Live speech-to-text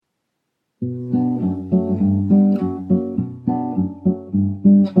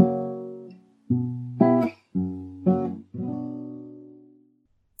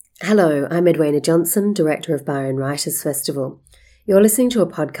Hello, I'm Edwina Johnson, Director of Byron Writers Festival. You're listening to a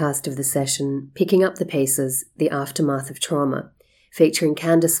podcast of the session Picking Up the Pieces, The Aftermath of Trauma, featuring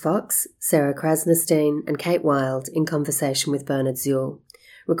Candice Fox, Sarah Krasnerstein and Kate Wild in conversation with Bernard Zuehl,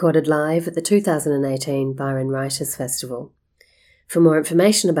 recorded live at the 2018 Byron Writers Festival. For more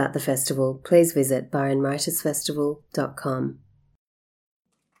information about the festival, please visit byronwritersfestival.com.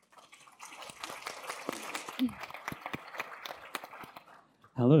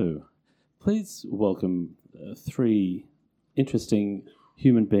 Hello. Please welcome three interesting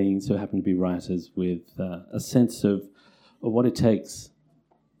human beings who happen to be writers with a sense of what it takes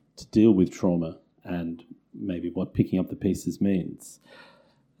to deal with trauma and maybe what picking up the pieces means.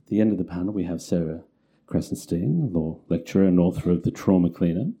 At the end of the panel, we have Sarah Krasnerstein, law lecturer and author of The Trauma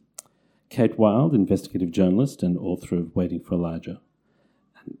Cleaner, Kate Wild, investigative journalist and author of Waiting for Elijah,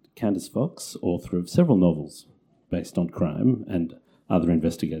 and Candice Fox, author of several novels based on crime and other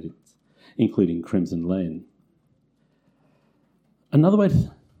investigations, including Crimson Lane. Another way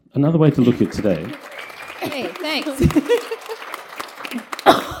to look at today. Hey, thanks.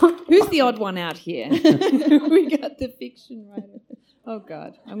 Who's the odd one out here? We got the fiction writer. Oh,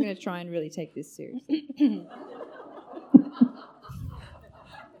 God. I'm going to try and really take this seriously.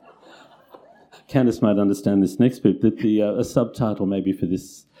 Candice might understand this next bit, that a subtitle maybe for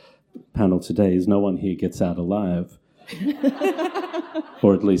this panel today is No One Here Gets Out Alive.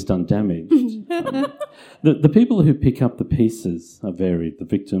 Or at least undamaged. The people who pick up the pieces are varied. The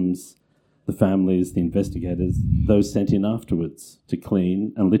victims, the families, the investigators, those sent in afterwards to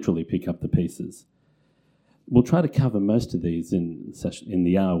clean and literally pick up the pieces. We'll try to cover most of these in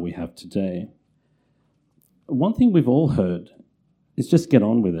the hour we have today. One thing we've all heard is just get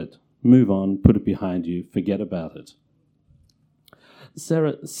on with it. Move on, put it behind you, forget about it.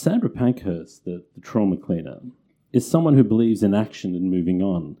 Sandra Pankhurst, the trauma cleaner, is someone who believes in action and moving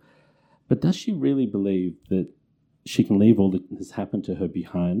on. But does she really believe that she can leave all that has happened to her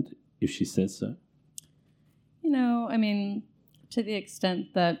behind if she says so? To the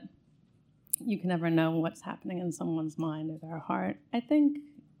extent that you can never know what's happening in someone's mind or their heart, I think,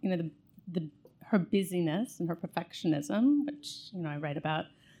 her busyness and her perfectionism, which, I write about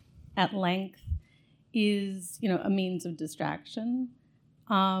at length, is, a means of distraction.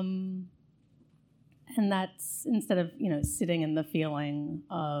 And that's instead of, sitting in the feeling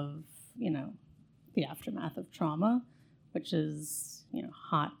of, the aftermath of trauma, which is,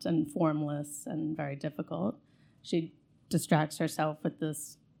 hot and formless and very difficult. She distracts herself with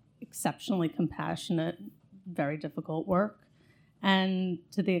this exceptionally compassionate, very difficult work. And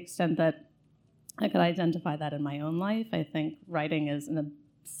to the extent that I could identify that in my own life, I think writing is an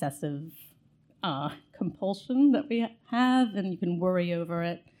obsessive compulsion that we have, and you can worry over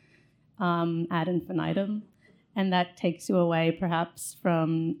it ad infinitum, and that takes you away perhaps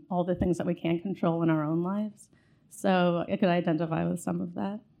from all the things that we can't control in our own lives. So I could identify with some of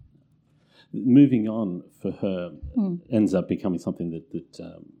that. Moving on for her ends up becoming something that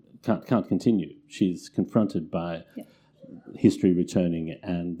can't continue. She's confronted by history returning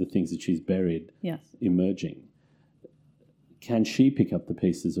and the things that she's buried emerging. Can she pick up the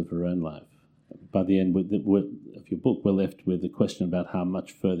pieces of her own life? By the end of your book, we're left with a question about how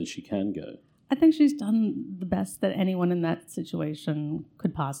much further she can go. I think she's done the best that anyone in that situation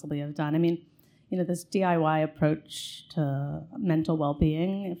could possibly have done. This DIY approach to mental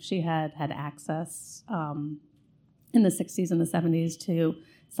well-being, if she had access in the 60s and the 70s to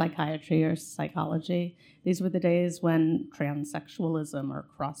psychiatry or psychology, these were the days when transsexualism or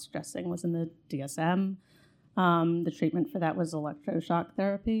cross-dressing was in the DSM. The treatment for that was electroshock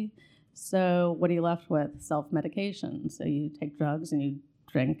therapy. So what are you left with? Self-medication. So you take drugs and you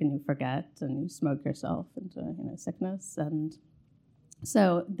drink and you forget and you smoke yourself into sickness. And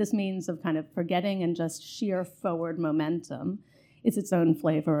so this means of kind of forgetting and just sheer forward momentum is its own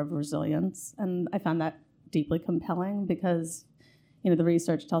flavor of resilience. And I found that deeply compelling because the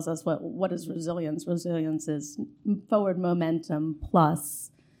research tells us what is resilience. Resilience is forward momentum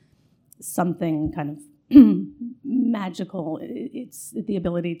plus something kind of magical. It's the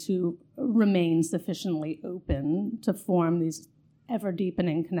ability to remain sufficiently open to form these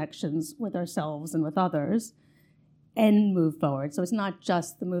ever-deepening connections with ourselves and with others and move forward. So it's not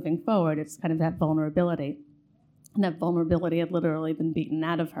just the moving forward, it's kind of that vulnerability. And that vulnerability had literally been beaten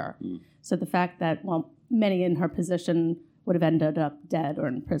out of her. So the fact that, many in her position would have ended up dead or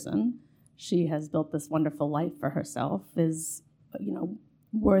in prison, she has built this wonderful life for herself is,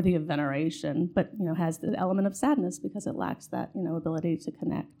 worthy of veneration, but has the element of sadness because it lacks that ability to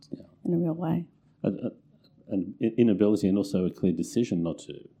connect in a real way. An inability and also a clear decision not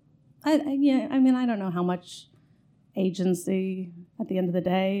to. I don't know how much agency at the end of the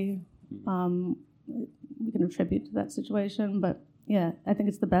day, we can attribute to that situation. But yeah, I think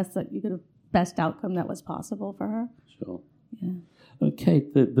it's the best outcome that was possible for her. Sure. Yeah. Okay,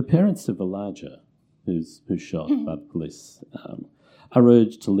 the parents of Elijah, who's shot by the police, are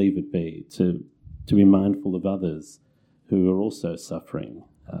urged to leave it be, to be mindful of others who are also suffering,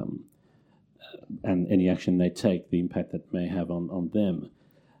 and any action they take, the impact that may have on them,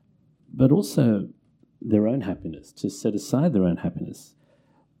 but also their own happiness, to set aside their own happiness.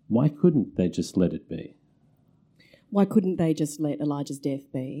 Why couldn't they just let it be? Why couldn't they just let Elijah's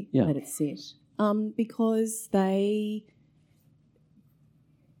death be, let it sit? Because they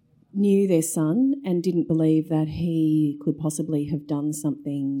knew their son and didn't believe that he could possibly have done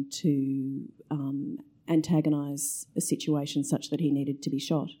something to antagonise a situation such that he needed to be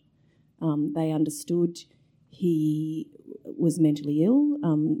shot. They understood he was mentally ill.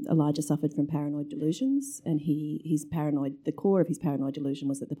 Elijah suffered from paranoid delusions, and the core of his paranoid delusion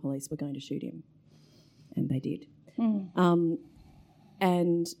was that the police were going to shoot him, and they did. And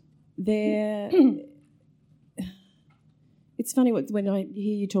it's funny when I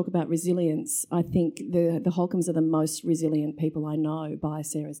hear you talk about resilience. I think the Holcombs are the most resilient people I know by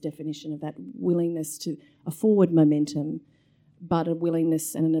Sarah's definition of that willingness to a forward momentum, but a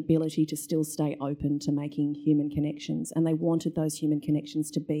willingness and an ability to still stay open to making human connections. And they wanted those human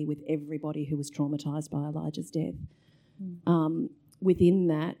connections to be with everybody who was traumatised by Elijah's death. Within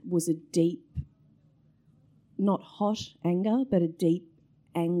that was a deep, not hot anger, but a deep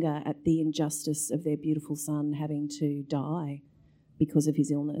anger at the injustice of their beautiful son having to die because of his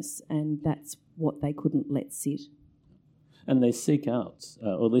illness, and that's what they couldn't let sit. And they seek out,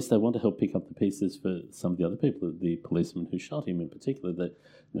 or at least they want to help pick up the pieces for some of the other people, the policemen who shot him in particular, that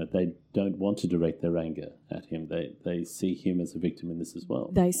they don't want to direct their anger at him. They see him as a victim in this as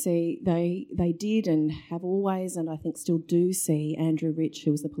well. They did and have always, and I think still do, see Andrew Rich,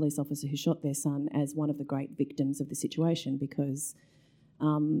 who was the police officer who shot their son, as one of the great victims of the situation, because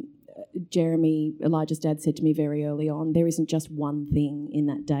Jeremy, Elijah's dad, said to me very early on, there isn't just one thing in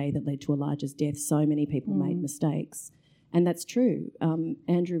that day that led to Elijah's death. So many people made mistakes. And that's true.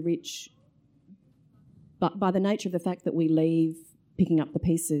 Andrew Rich, but by the nature of the fact that we leave picking up the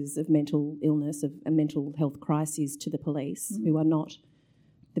pieces of mental illness, of mental health crises to the police, who are not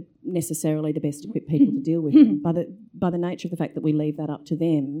necessarily the best equipped people to deal with them, by the nature of the fact that we leave that up to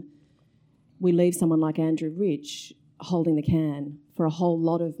them, we leave someone like Andrew Rich holding the can for a whole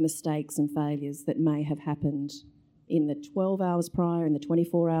lot of mistakes and failures that may have happened in the 12 hours prior, in the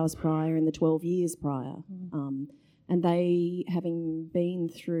 24 hours prior, in the 12 years prior. And they, having been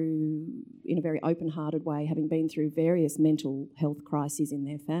through, in a very open-hearted way, having been through various mental health crises in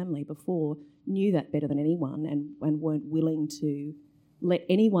their family before, knew that better than anyone, and weren't willing to let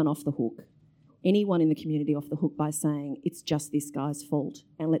anyone off the hook, anyone in the community off the hook, by saying it's just this guy's fault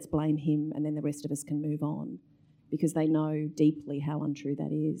and let's blame him and then the rest of us can move on, because they know deeply how untrue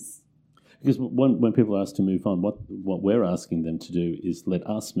that is. Because when people are asked to move on, what we're asking them to do is let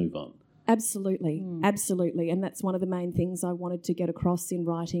us move on. Absolutely, absolutely. And that's one of the main things I wanted to get across in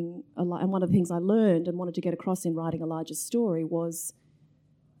writing, and one of the things I learned and wanted to get across in writing Elijah's story was,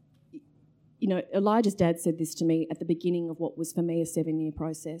 Elijah's dad said this to me at the beginning of what was for me a 7-year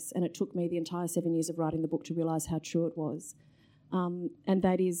process, and it took me the entire 7 years of writing the book to realise how true it was. And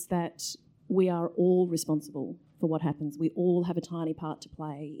that is that we are all responsible for what happens. We all have a tiny part to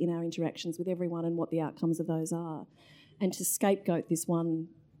play in our interactions with everyone and what the outcomes of those are. And to scapegoat this one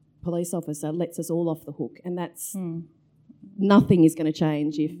police officer lets us all off the hook, and that's nothing is going to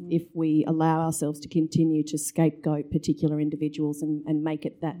change if we allow ourselves to continue to scapegoat particular individuals and make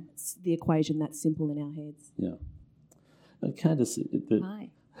it the equation that simple in our heads. Yeah. Candice, Hi.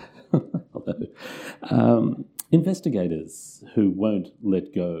 Hello. Investigators who won't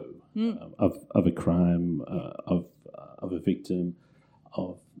let go of a crime, of a victim,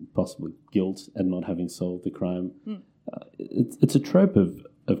 of possible guilt and not having solved the crime. It's a trope of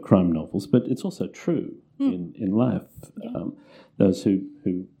crime novels, but it's also true in life. Yeah. Those who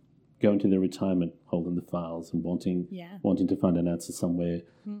go into their retirement holding the files and wanting to find an answer somewhere,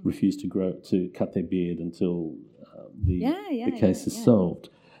 refuse to cut their beard until the case is solved.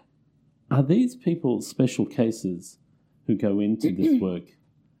 Are these people special cases who go into this work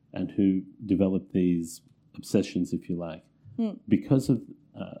and who develop these obsessions, if you like, because of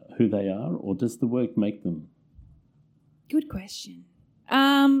who they are, or does the work make them? Good question.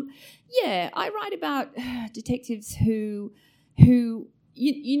 I write about detectives who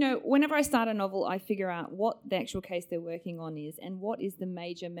whenever I start a novel, I figure out what the actual case they're working on is and what is the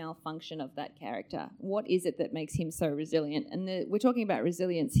major malfunction of that character. What is it that makes him so resilient? And we're talking about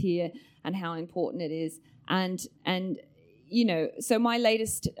resilience here and how important it is. And so my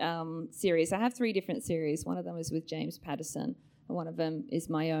latest series, I have 3 different series. One of them is with James Patterson, and one of them is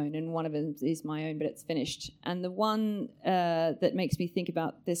my own, and one of them is my own, but it's finished. And the one that makes me think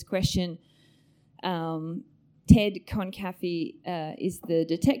about this question, Ted Concaffey is the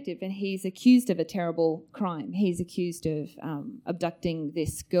detective, and he's accused of a terrible crime. He's accused of abducting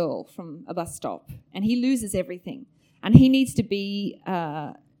this girl from a bus stop, and he loses everything. And he needs to be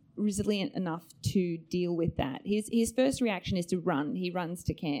resilient enough to deal with that. His first reaction is to run. He runs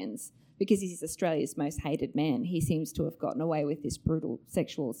to Cairns because he's Australia's most hated man. He seems to have gotten away with this brutal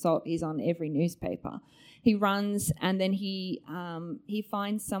sexual assault. He's on every newspaper. He runs, and then he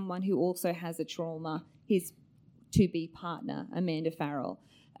finds someone who also has a trauma, his to-be partner, Amanda Farrell.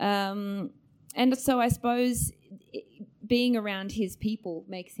 And so I suppose being around his people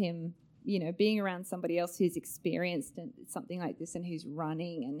makes him, being around somebody else who's experienced something like this and who's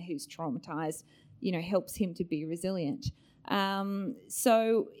running and who's traumatized, helps him to be resilient.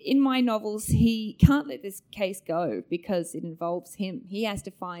 So in my novels, he can't let this case go because it involves him. He has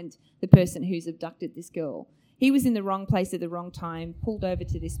to find the person who's abducted this girl. He was in the wrong place at the wrong time, pulled over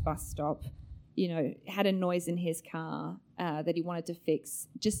to this bus stop, had a noise in his car that he wanted to fix.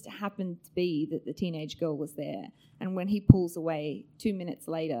 Just happened to be that the teenage girl was there. And when he pulls away, 2 minutes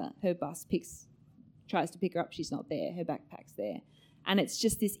later, her bus tries to pick her up. She's not there. Her backpack's there. And it's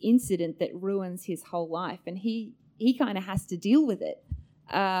just this incident that ruins his whole life. And he kind of has to deal with it.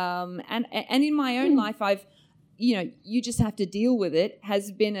 And in my own life, I've, you just have to deal with it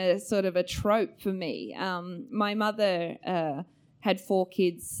has been a sort of a trope for me. My mother had 4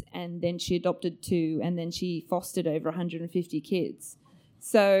 kids, and then she adopted 2, and then she fostered over 150 kids.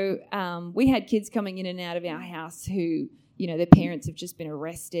 So we had kids coming in and out of our house who, their parents have just been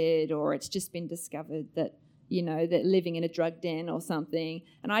arrested, or it's just been discovered that, that living in a drug den or something.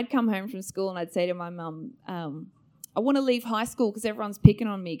 And I'd come home from school and I'd say to my mum, I want to leave high school because everyone's picking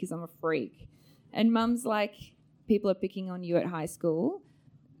on me because I'm a freak. And Mum's like, people are picking on you at high school.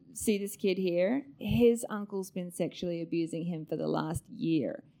 See this kid here? His uncle's been sexually abusing him for the last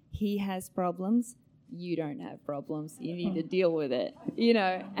year. He has problems. You don't have problems. You need to deal with it,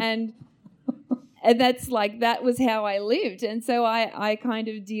 and that's that was how I lived. And so I kind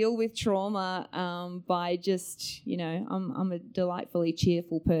of deal with trauma by just, I'm a delightfully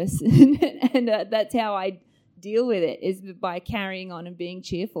cheerful person. And that's how I deal with it, is by carrying on and being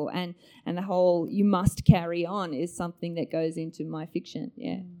cheerful. And the whole you must carry on is something that goes into my fiction,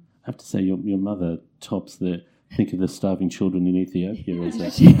 yeah. I have to say, your mother tops the think of the starving children in Ethiopia as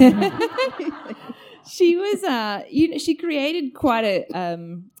a... She was, she created quite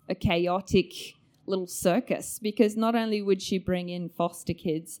a chaotic little circus, because not only would she bring in foster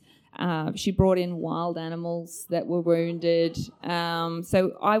kids, she brought in wild animals that were wounded.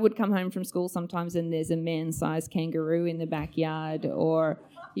 So I would come home from school sometimes and there's a man-sized kangaroo in the backyard, or,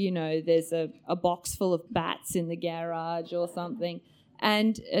 there's a box full of bats in the garage or something.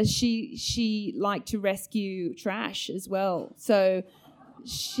 And she liked to rescue trash as well. So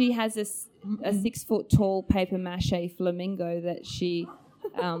she has a 6 foot tall paper mache flamingo that she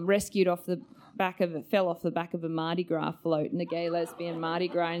rescued fell off the back of a Mardi Gras float in the gay lesbian Mardi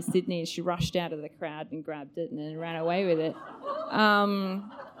Gras in Sydney, and she rushed out of the crowd and grabbed it and then ran away with it.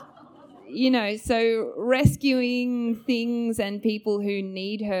 So rescuing things and people who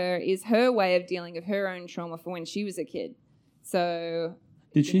need her is her way of dealing with her own trauma for when she was a kid. So,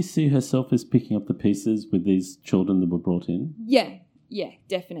 did she see herself as picking up the pieces with these children that were brought in? Yeah,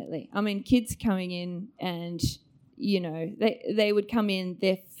 definitely. I mean, kids coming in and, they would come in,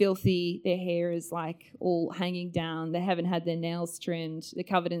 they're filthy, their hair is all hanging down, they haven't had their nails trimmed, they're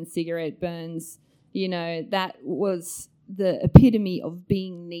covered in cigarette burns. That was the epitome of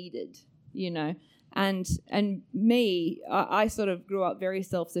being needed, And me, I sort of grew up very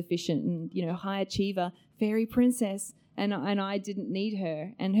self-sufficient and, high achiever, fairy princess. And I didn't need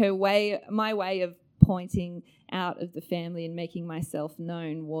her. And my way of pointing out of the family and making myself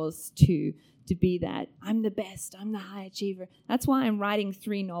known was to be that I'm the best, I'm the high achiever. That's why I'm writing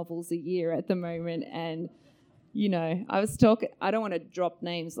 3 novels a year at the moment. And, I was talking, I don't want to drop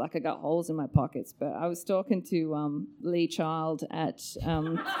names like I got holes in my pockets, but I was talking to Lee Child at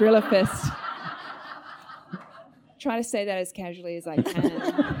Thriller Fest. Try to say that as casually as I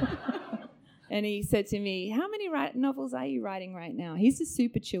can. And he said to me, how many novels are you writing right now? He's a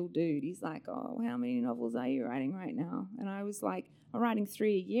super chill dude. He's like, oh, how many novels are you writing right now? And I was like, I'm writing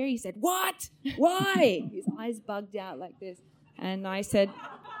 3 a year. He said, what? Why? His eyes bugged out like this. And I said,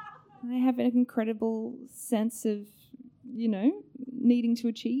 I have an incredible sense of, needing to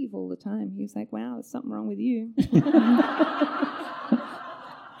achieve all the time. He was like, wow, there's something wrong with you.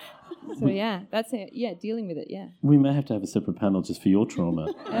 So yeah, that's it. Yeah, dealing with it. Yeah. We may have to have a separate panel just for your trauma.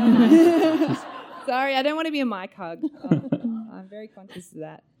 Sorry, I don't want to be a mic hug. I'm very conscious of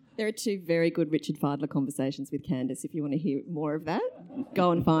that. There are 2 very good Richard Fidler conversations with Candice. If you want to hear more of that,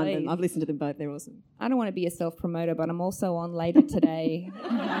 go and find them. I've listened to them both. They're awesome. I don't want to be a self-promoter, but I'm also on later today.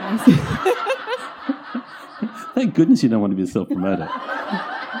 Thank goodness you don't want to be a self-promoter.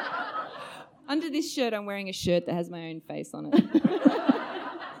 Under this shirt, I'm wearing a shirt that has my own face on it.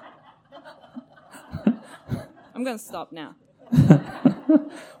 I'm going to stop now.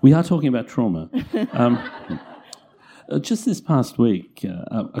 We are talking about trauma. Just this past week,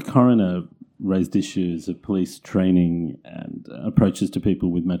 a coroner raised issues of police training and approaches to people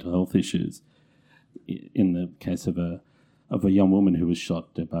with mental health issues in the case of a young woman who was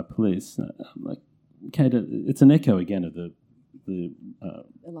shot dead by police. Kate, it's an echo again of the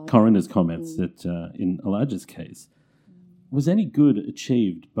coroner's comments that in Elijah's case. Was any good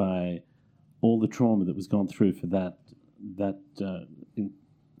achieved by all the trauma that was gone through for that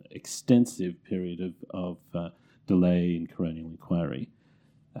extensive period of delay in coronial inquiry,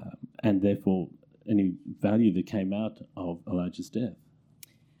 and therefore any value that came out of Elijah's death?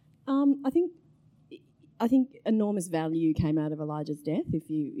 I think enormous value came out of Elijah's death.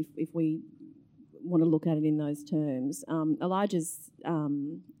 If we want to look at it in those terms, Elijah's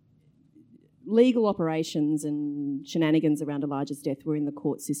legal operations and shenanigans around Elijah's death were in the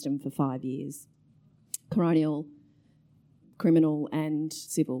court system for 5 years, coronial, criminal and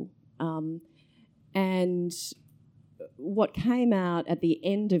civil. And what came out at the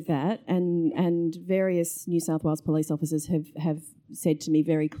end of that, and various New South Wales police officers have said to me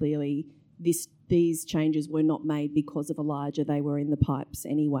very clearly, these changes were not made because of Elijah. They were in the pipes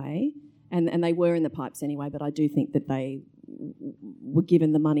anyway, and they were in the pipes anyway. But I do think that they were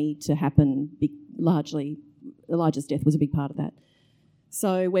given the money to happen largely. Elijah's death was a big part of that.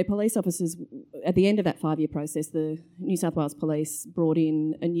 So where police officers, at the end of that 5-year process, the New South Wales Police brought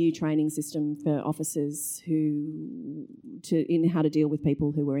in a new training system for officers in how to deal with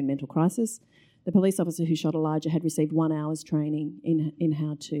people who were in mental crisis. The police officer who shot Elijah had received 1 hour's training in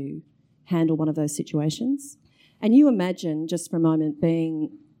how to handle one of those situations. And you imagine, just for a moment,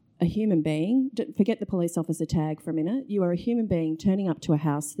 being a human being, forget the police officer tag for a minute, you are a human being turning up to a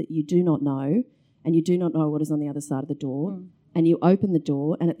house that you do not know, and you do not know what is on the other side of the door. And you open the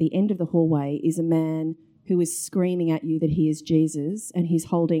door, and at the end of the hallway is a man who is screaming at you that he is Jesus, and he's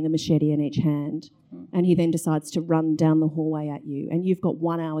holding a machete in each hand. And he then decides to run down the hallway at you, and you've got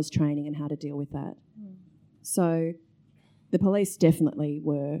 1 hour's training in how to deal with that. So the police definitely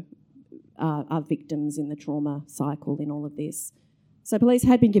are victims in the trauma cycle in all of this. So police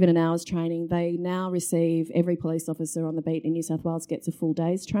had been given an hour's training. They now receive, every police officer on the beat in New South Wales gets a full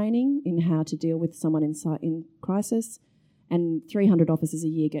day's training in how to deal with someone in crisis. And 300 officers a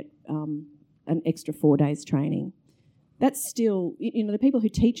year get an extra 4 days training. That's still, the people who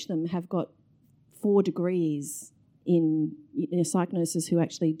teach them have got 4 degrees in psych nurses who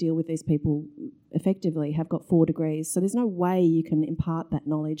actually deal with these people effectively have got 4 degrees. So there's no way you can impart that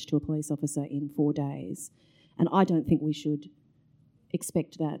knowledge to a police officer in 4 days. And I don't think we should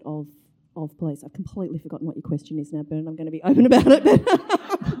expect that of police. I've completely forgotten what your question is now, Bern. I'm going to be open about it.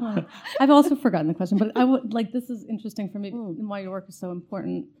 I've also forgotten the question, but I would this is interesting for me and why your work is so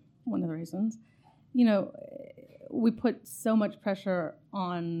important. One of the reasons, we put so much pressure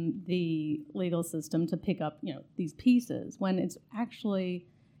on the legal system to pick up, these pieces when it's actually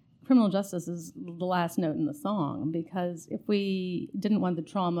criminal justice is the last note in the song, because if we didn't want the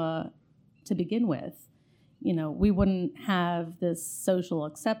trauma to begin with, we wouldn't have this social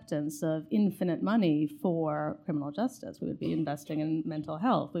acceptance of infinite money for criminal justice. We would be investing in mental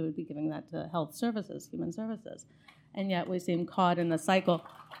health. We would be giving that to health services, human services. And yet we seem caught in the cycle.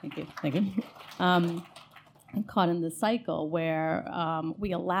 Thank you. Caught in the cycle where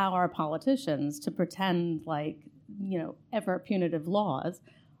we allow our politicians to pretend like, ever punitive laws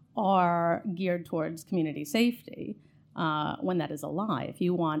are geared towards community safety. When that is a lie. If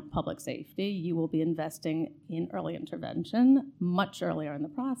you want public safety, you will be investing in early intervention much earlier in the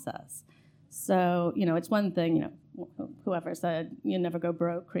process. So, it's one thing, whoever said you never go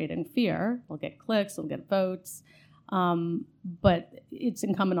broke creating fear. We'll get clicks, we'll get votes. But it's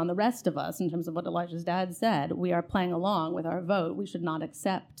incumbent on the rest of us in terms of what Elijah's dad said. We are playing along with our vote. We should not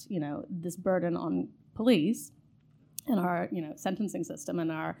accept, this burden on police and our, sentencing system and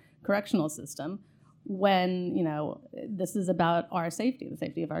our correctional system when, this is about our safety, the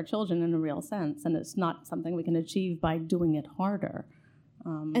safety of our children in a real sense, and it's not something we can achieve by doing it harder.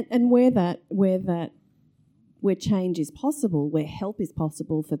 And where that where change is possible, where help is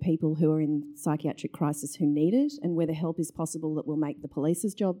possible for people who are in psychiatric crisis who need it, and where the help is possible that will make the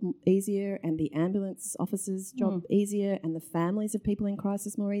police's job easier and the ambulance officers' job easier and the families of people in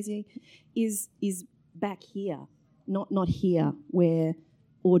crisis more easy, is back here, not here where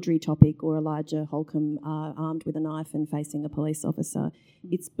Audrey Topic or Elijah Holcomb are armed with a knife and facing a police officer.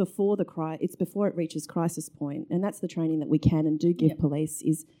 It's before it reaches crisis point, and that's the training that we can and do give police,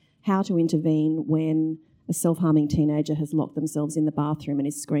 is how to intervene when a self-harming teenager has locked themselves in the bathroom and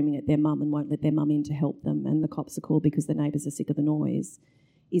is screaming at their mum and won't let their mum in to help them, and the cops are called because the neighbours are sick of the noise,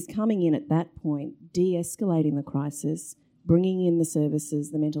 is coming in at that point, de-escalating the crisis, bringing in the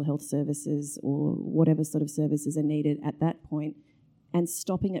services, the mental health services or whatever sort of services are needed at that point, and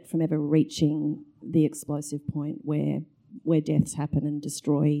stopping it from ever reaching the explosive point where deaths happen and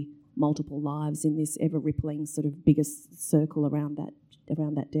destroy multiple lives in this ever-rippling sort of biggest circle around that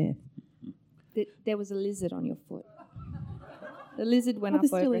death. There was a lizard on your foot. The lizard went up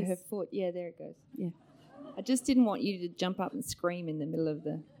over her foot. Yeah, there it goes. Yeah. I just didn't want you to jump up and scream in the middle of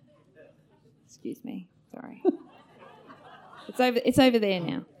the... Excuse me. Sorry. It's over there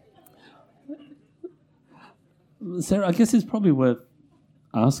now. Sarah, I guess it's probably worth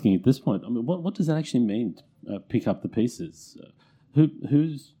asking at this point. I mean, what does that actually mean? Pick up the pieces.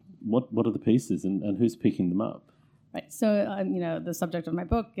 What are the pieces, and who's picking them up? Right. So, the subject of my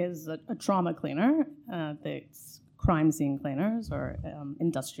book is a trauma cleaner. It's crime scene cleaners, or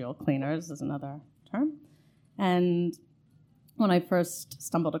industrial cleaners is another term. And when I first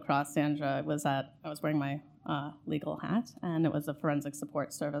stumbled across Sandra, I was wearing my legal hat, and it was a Forensic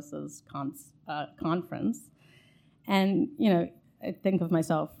Support Services conference. And, I think of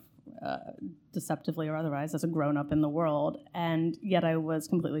myself deceptively or otherwise as a grown-up in the world, and yet I was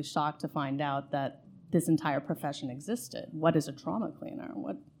completely shocked to find out that this entire profession existed. What is a trauma cleaner?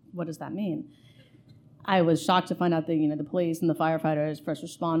 What does that mean? I was shocked to find out that the police and the firefighters, first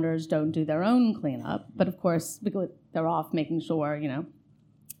responders don't do their own cleanup, but of course because they're off making sure,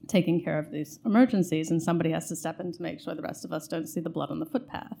 taking care of these emergencies, and somebody has to step in to make sure the rest of us don't see the blood on the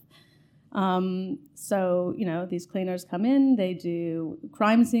footpath. These cleaners come in, they do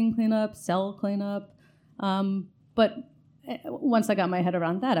crime scene cleanup, cell cleanup, but once I got my head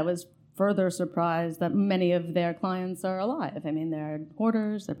around that, I was further surprised that many of their clients are alive. I mean, they're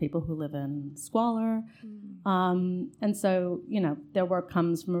hoarders, they're people who live in squalor. And so, their work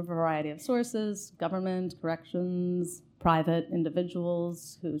comes from a variety of sources: government, corrections, private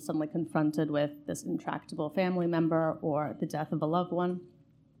individuals who suddenly confronted with this intractable family member or the death of a loved one,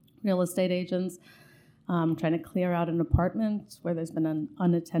 real estate agents, trying to clear out an apartment where there's been an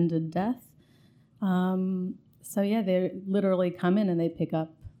unattended death. They literally come in and they pick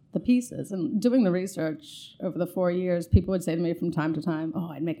up the pieces. And doing the research over the 4 years, people would say to me from time to time, "Oh,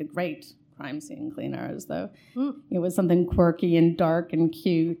 I'd make a great crime scene cleaner," as though it was something quirky and dark and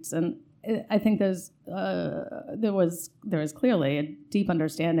cute. And I think there is clearly a deep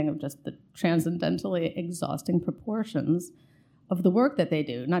understanding of just the transcendentally exhausting proportions of the work that they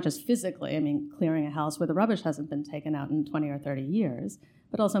do, not just physically. I mean, clearing a house where the rubbish hasn't been taken out in 20 or 30 years,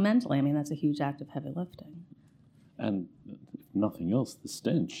 but also mentally. I mean, that's a huge act of heavy lifting. And if nothing else, the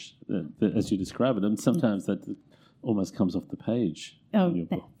stench, as you describe it, and sometimes that almost comes off the page. Oh,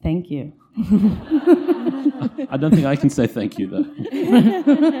 thank you. I don't think I can say thank you, though.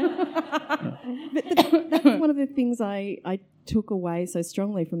 But that's one of the things I took away so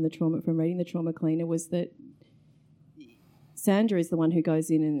strongly from reading The Trauma Cleaner, was that Sandra is the one who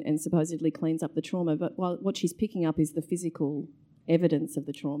goes in and supposedly cleans up the trauma, but what she's picking up is the physical evidence of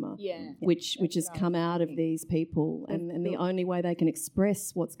the trauma, which has come out of these people, and the only way they can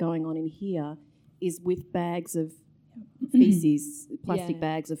express what's going on in here is with bags of feces, plastic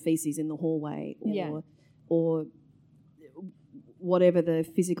bags of feces in the hallway, or whatever the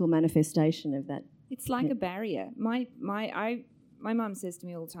physical manifestation of that. It's like a barrier. My mum says to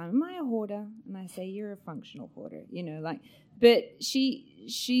me all the time, "Am I a hoarder?" And I say, "You're a functional hoarder," But she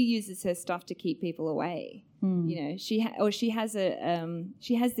uses her stuff to keep people away. She has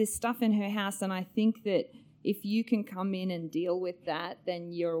this stuff in her house, and I think that if you can come in and deal with that,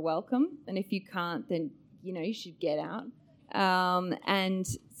 then you're welcome. And if you can't, then you should get out. And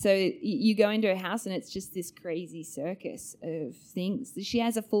so you go into her house, and it's just this crazy circus of things. She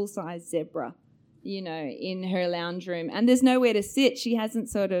has a full-size zebra, in her lounge room, and there's nowhere to sit. She hasn't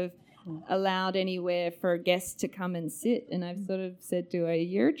sort of allowed anywhere for guests to come and sit, and I've sort of said to her,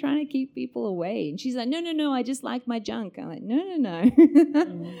 "You're trying to keep people away," and she's like, no, I just like my junk. I'm like, no.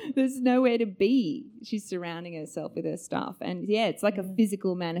 There's nowhere to be. She's surrounding herself with her stuff, and it's like a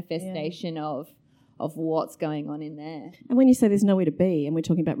physical manifestation of of what's going on in there. And when you say there's nowhere to be, and we're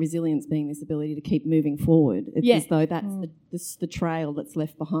talking about resilience being this ability to keep moving forward, it's as though that's the trail that's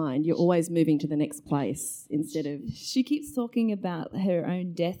left behind. You're always moving to the next place instead of... She keeps talking about her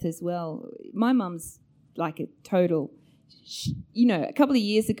own death as well. My mum's like a total... a couple of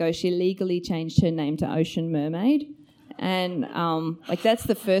years ago, she legally changed her name to Ocean Mermaid. And that's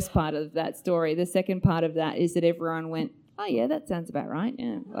the first part of that story. The second part of that is that everyone went, oh, yeah, that sounds about right.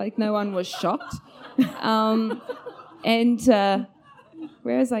 Yeah, like no one was shocked. Where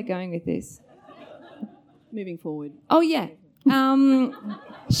was I going with this? Moving forward. Oh, yeah.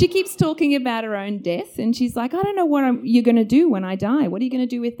 She keeps talking about her own death, and she's like, I don't know what you're going to do when I die. What are you going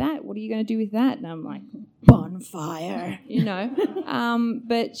to do with that? What are you going to do with that? And I'm like, bonfire,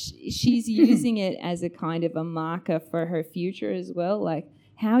 But she's using it as a kind of a marker for her future as well. Like,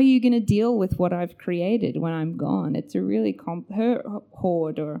 how are you going to deal with what I've created when I'm gone? It's a really her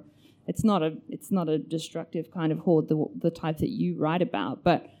hoard, or it's not a destructive kind of hoard, the type that you write about,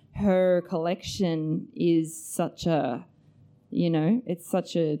 but her collection is such a, it's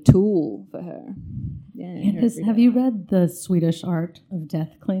such a tool for her. Yeah. Have you read The Swedish Art of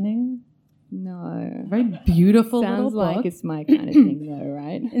Death Cleaning? No. Very beautiful Sounds little book. like it's my kind of thing though,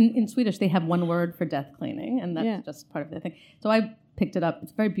 right? In Swedish, they have one word for death cleaning, and that's just part of the thing. So I picked it up.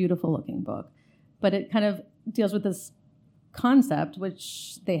 It's a very beautiful looking book, but it kind of deals with this concept,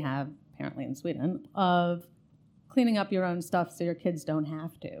 which they have apparently in Sweden, of cleaning up your own stuff so your kids don't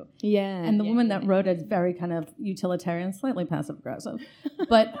have to. Yeah. And the woman that wrote it is very kind of utilitarian, slightly passive-aggressive.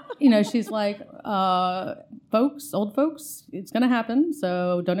 But, she's like, old folks, it's going to happen,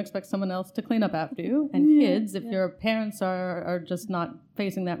 so don't expect someone else to clean up after you. And kids, if your parents are just not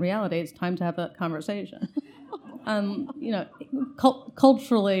facing that reality, it's time to have that conversation.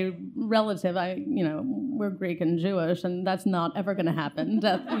 Culturally relative, we're Greek and Jewish, and that's not ever going to happen.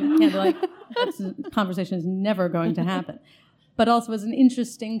 That you can't be like, this conversation is never going to happen. But also as an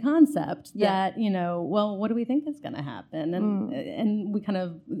interesting concept that, what do we think is going to happen? And we kind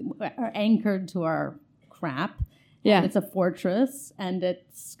of are anchored to our crap. Yeah. It's a fortress, and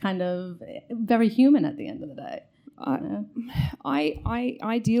it's kind of very human at the end of the day.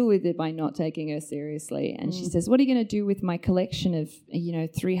 I deal with it by not taking her seriously, and she says, what are you going to do with my collection of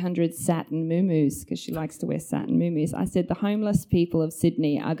 300 satin muumuus, because she likes to wear satin muumuus. I said, the homeless people of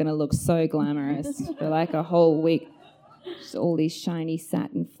Sydney are going to look so glamorous for like a whole week. Just all these shiny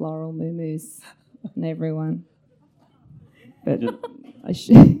satin floral muumuus and everyone. But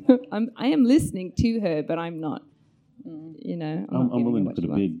I am listening to her, but I'm not. I'm willing to put a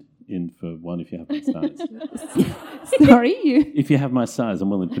bid in for one if you have my size. Sorry, you. If you have my size, I'm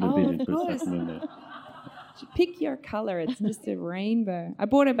willing to put a bid in for a satin muumuu. Pick your colour. It's just a rainbow. I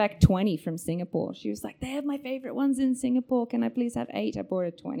bought her back 20 from Singapore. She was like, they have my favourite ones in Singapore. Can I please have 8? I bought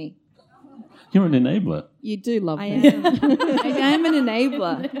her 20. You're an enabler. You do love I them. I am an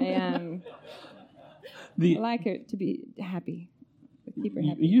enabler. I am. I like her to be happy. Keep her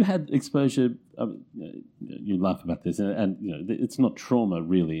happy. You had exposure. You laugh about this, and it's not trauma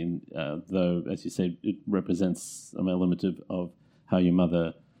really. Though, as you say, it represents some element of how your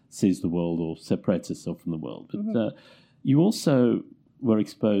mother sees the world or separates herself from the world. But you also were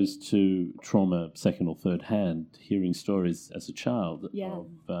exposed to trauma second or third hand, hearing stories as a child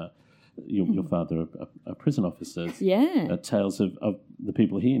of your father, a prison officer. Tales of the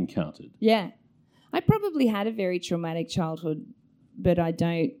people he encountered. Yeah, I probably had a very traumatic childhood, but I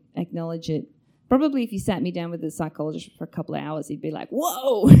don't acknowledge it. Probably if you sat me down with a psychologist for a couple of hours, he'd be like,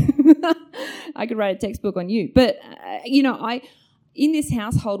 whoa, I could write a textbook on you. But, in this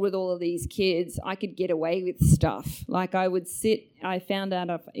household with all of these kids, I could get away with stuff. Like I found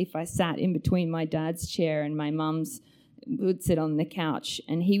out if I sat in between my dad's chair and my mum's, would sit on the couch,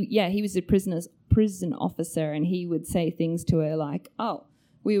 and he was a prison officer, and he would say things to her like, oh,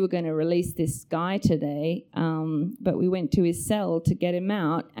 we were going to release this guy today, but we went to his cell to get him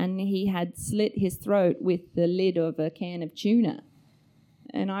out, and he had slit his throat with the lid of a can of tuna.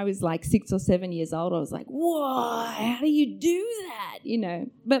 And I was like 6 or 7 years old. I was like, whoa, how do you do that?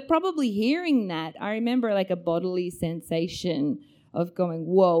 But probably hearing that, I remember like a bodily sensation of going,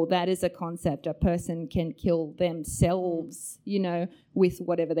 whoa, that is a concept. A person can kill themselves, with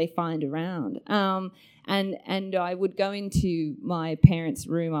whatever they find around. And I would go into my parents'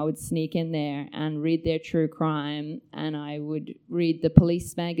 room. I would sneak in there and read their true crime, and I would read the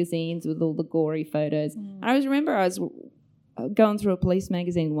police magazines with all the gory photos. And I remember I was going through a police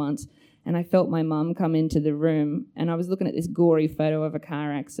magazine once, and I felt my mum come into the room, and I was looking at this gory photo of a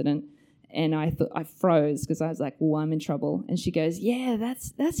car accident, And I thought I froze because I was like, "Oh, I'm in trouble." And she goes, "Yeah,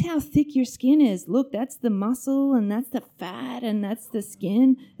 that's how thick your skin is. Look, that's the muscle, and that's the fat, and that's the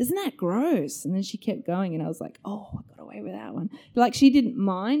skin. Isn't that gross?" And then she kept going, and I was like, "Oh, I got away with that one." Like she didn't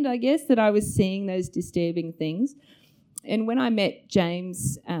mind, I guess, that I was seeing those disturbing things. And when I met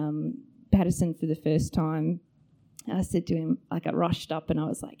James Patterson for the first time, I said to him, like I rushed up and I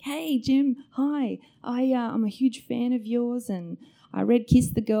was like, "Hey, Jim, hi. I'm a huge fan of yours, and I read Kiss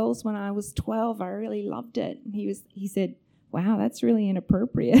the Girls when I was 12. I really loved it." And he said, "Wow, that's really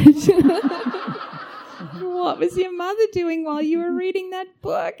inappropriate." "What was your mother doing while you were reading that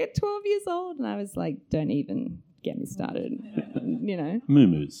book at 12 years old?" And I was like, "Don't even get me started," you know.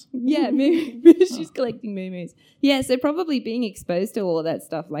 Moo-moos. Yeah, she's collecting moo-moos. Yeah, so probably being exposed to all of that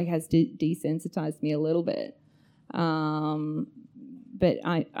stuff like has desensitized me a little bit. But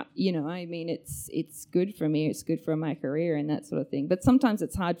I mean, it's good for me. It's good for my career and that sort of thing. But sometimes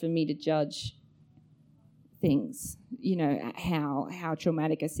it's hard for me to judge things, you know, how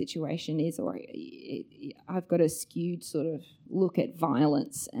traumatic a situation is, or I've got a skewed sort of look at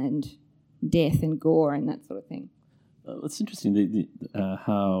violence and death and gore and that sort of thing. It's interesting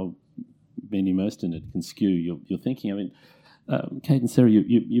how being immersed in it can skew your thinking. I mean, Kate and Sarah,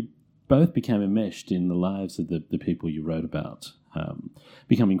 you both became enmeshed in the lives of the people you wrote about,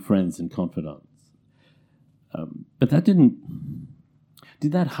 becoming friends and confidants. But that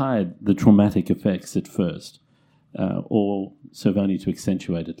did that hide the traumatic effects at first, or serve only to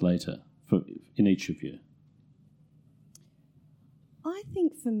accentuate it later in each of you? I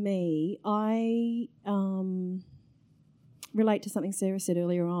think for me, I relate to something Sarah said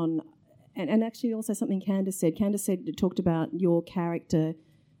earlier on, and actually also something Candace said. Candace talked about your character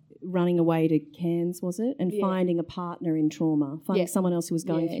running away to Cairns, was it? And finding a partner in trauma, finding someone else who was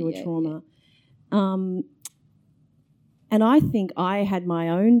going through a trauma. Yeah. And I think I had my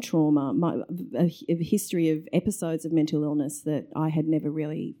own trauma, a history of episodes of mental illness that I had never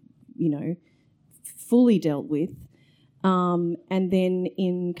really, fully dealt with. And then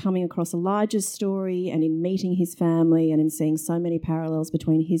in coming across Elijah's story and in meeting his family and in seeing so many parallels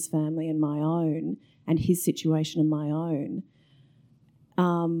between his family and my own and his situation and my own,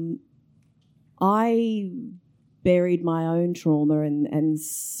 I buried my own trauma and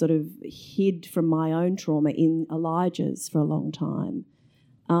sort of hid from my own trauma in Elijah's for a long time.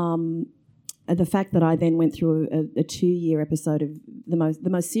 The fact that I then went through a 2-year episode of the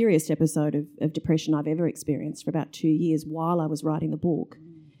most serious episode of depression I've ever experienced for about 2 years while I was writing the book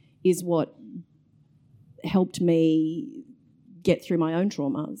is what helped me get through my own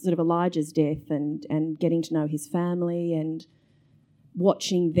trauma, sort of Elijah's death and getting to know his family and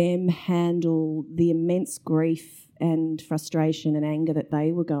watching them handle the immense grief and frustration and anger that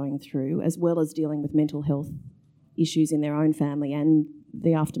they were going through, as well as dealing with mental health issues in their own family and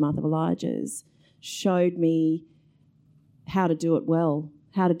the aftermath of Elijah's, showed me how to do it well,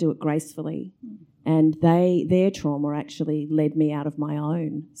 how to do it gracefully. And their trauma actually led me out of my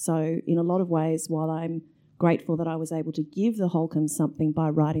own. So in a lot of ways, while I'm grateful that I was able to give the Holcombs something by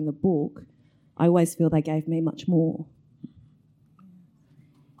writing the book, I always feel they gave me much more.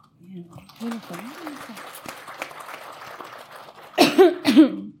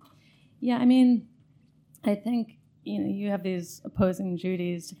 Yeah, I mean, I think, you have these opposing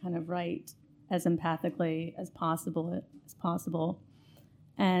duties to kind of write as empathically as possible,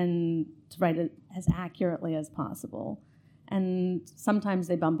 and to write it as accurately as possible. And sometimes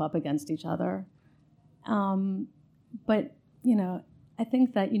they bump up against each other. But, I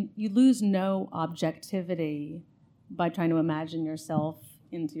think that you lose no objectivity by trying to imagine yourself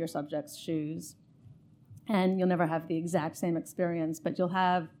into your subject's shoes. And you'll never have the exact same experience, but you'll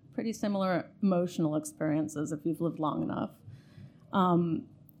have pretty similar emotional experiences if you've lived long enough.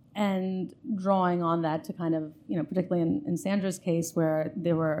 And drawing on that to kind of, particularly in Sandra's case where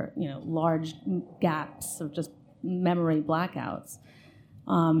there were, large gaps of just memory blackouts.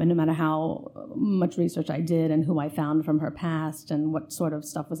 And no matter how much research I did and who I found from her past and what sort of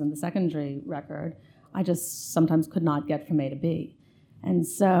stuff was in the secondary record, I just sometimes could not get from A to B. And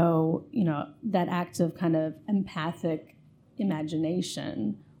so, that act of kind of empathic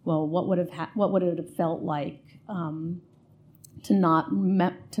imagination, well, what would it have felt like to not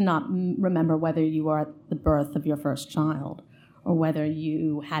remember whether you were at the birth of your first child or whether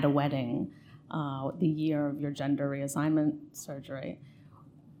you had a wedding the year of your gender reassignment surgery.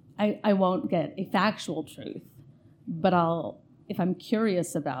 I won't get a factual truth, but if I'm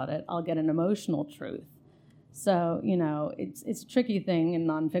curious about it, I'll get an emotional truth. So, it's a tricky thing in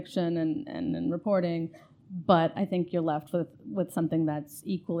nonfiction and in reporting, but I think you're left with something that's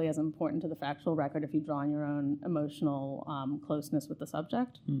equally as important to the factual record if you draw on your own emotional closeness with the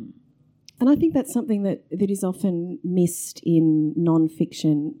subject. And I think that's something that is often missed in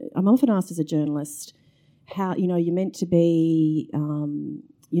non-fiction. I'm often asked as a journalist how, you're meant to be,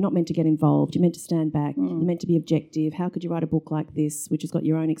 you're not meant to get involved, you're meant to stand back, you're meant to be objective. How could you write a book like this, which has got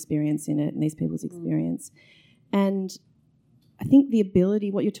your own experience in it and these people's experience? And I think the ability,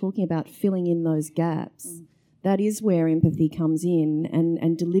 what you're talking about, filling in those gaps, that is where empathy comes in,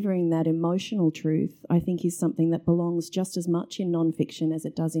 and delivering that emotional truth, I think, is something that belongs just as much in non-fiction as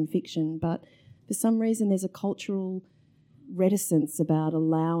it does in fiction. But for some reason there's a cultural reticence about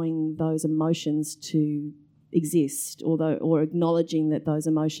allowing those emotions to exist, or acknowledging that those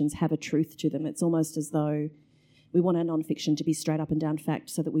emotions have a truth to them. It's almost as though we want our non-fiction to be straight up and down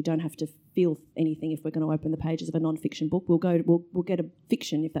fact, so that we don't have to feel anything if we're going to open the pages of a non-fiction book. We'll get a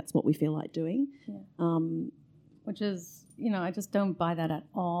fiction if that's what we feel like doing. Yeah. Which is, I just don't buy that at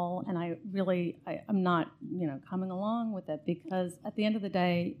all. And I'm not, coming along with it, because at the end of the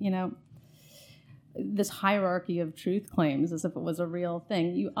day, this hierarchy of truth claims as if it was a real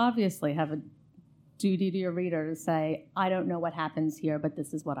thing. You obviously have a duty to your reader to say, I don't know what happens here, but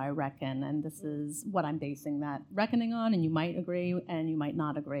this is what I reckon, and this is what I'm basing that reckoning on, and you might agree and you might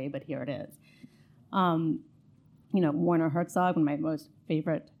not agree, but here it is. Werner Herzog, one of my most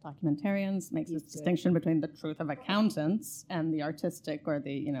favorite documentarians, makes this distinction between the truth of accountants and the artistic or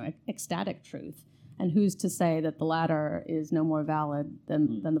the ecstatic truth. And who's to say that the latter is no more valid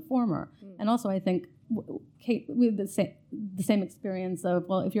than the former? And also, I think, Kate, we have the same experience of,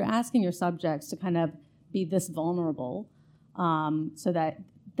 well, if you're asking your subjects to kind of be this vulnerable, so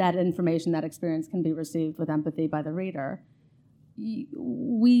that information, that experience can be received with empathy by the reader,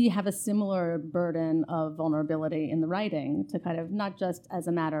 we have a similar burden of vulnerability in the writing, to kind of, not just as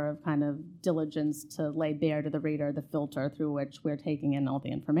a matter of kind of diligence to lay bare to the reader the filter through which we're taking in all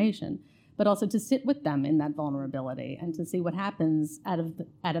the information, but also to sit with them in that vulnerability and to see what happens out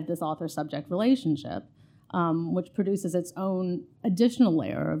of this author-subject relationship, which produces its own additional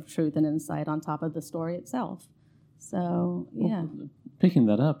layer of truth and insight on top of the story itself. So, yeah. Well, picking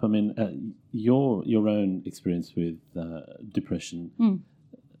that up, I mean, your own experience with depression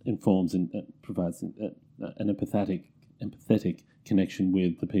informs and provides an empathetic connection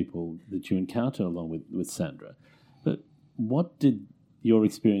with the people that you encounter along with Sandra. But what did your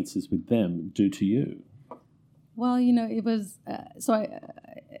experiences with them do to you? Well, it was,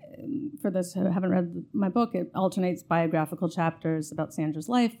 for those who haven't read my book, it alternates biographical chapters about Sandra's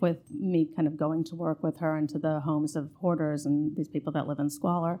life with me kind of going to work with her into the homes of hoarders and these people that live in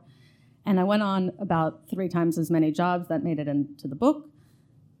squalor. And I went on about 3 times as many jobs that made it into the book.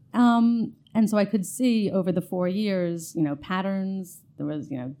 And so I could see over the 4 years, patterns. There was,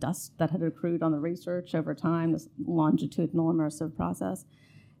 dust that had accrued on the research over time, this longitudinal immersive process.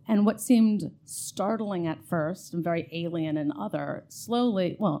 And what seemed startling at first and very alien and other,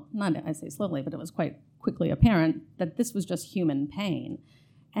 slowly, well, not I say slowly, but it was quite quickly apparent that this was just human pain.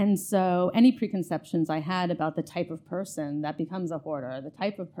 And so any preconceptions I had about the type of person that becomes a hoarder, the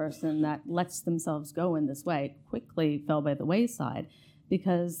type of person that lets themselves go in this way, quickly fell by the wayside,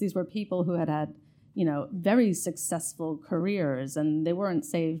 because these were people who had very successful careers, and they weren't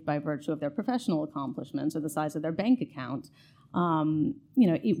saved by virtue of their professional accomplishments or the size of their bank account.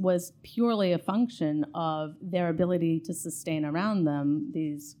 It was purely a function of their ability to sustain around them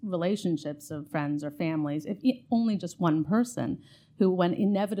these relationships of friends or families, if only just one person, who, when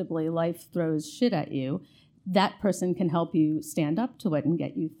inevitably life throws shit at you, that person can help you stand up to it and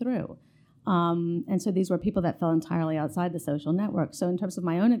get you through. And so these were people that fell entirely outside the social network. So in terms of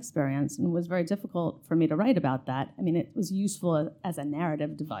my own experience, and it was very difficult for me to write about that. I mean, it was useful as a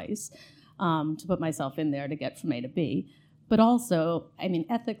narrative device to put myself in there to get from A to B. But also, I mean,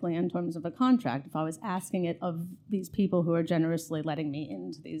 ethically, in terms of a contract, if I was asking it of these people who are generously letting me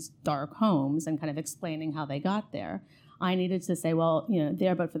into these dark homes and kind of explaining how they got there, I needed to say, well,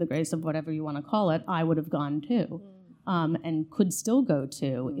 there, but for the grace of whatever you want to call it, I would have gone too. And could still go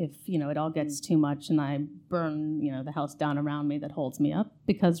to if, it all gets too much and I burn, the house down around me that holds me up,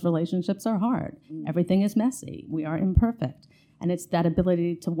 because relationships are hard. Everything is messy. We are imperfect. And it's that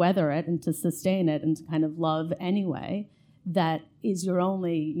ability to weather it and to sustain it and to kind of love anyway that is your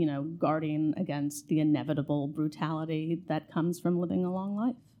only, guardian against the inevitable brutality that comes from living a long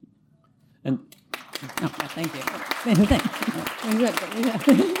life. And thank you.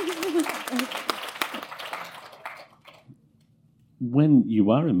 When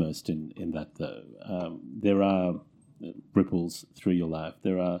you are immersed in that, though, there are ripples through your life.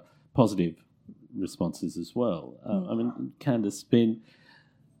 There are positive responses as well. I mean, Candace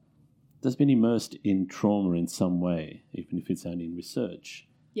has been immersed in trauma in some way, even if it's only in research.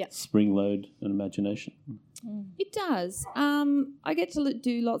 spring load and imagination. It does. I get to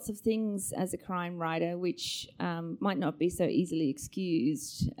do lots of things as a crime writer, which might not be so easily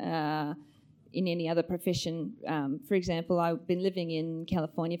excused in any other profession. For example, I've been living in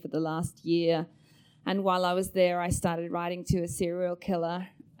California for the last year, and while I was there, I started writing to a serial killer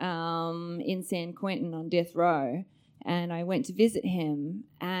in San Quentin on death row, and I went to visit him,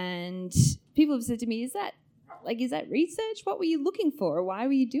 and people have said to me, is that research? What were you looking for? Why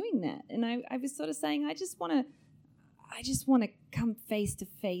were you doing that? And I was sort of saying, I just want to come face to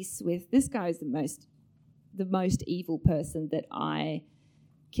face with this guy is the most evil person that I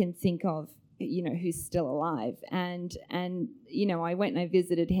can think of, who's still alive. And I went and I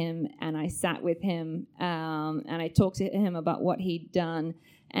visited him, and I sat with him, and I talked to him about what he'd done.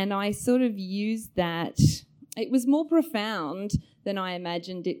 And I sort of used that. It was more profound than I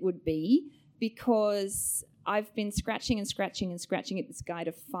imagined it would be, because I've been scratching and scratching and scratching at this guy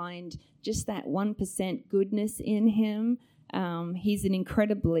to find just that 1% goodness in him. He's an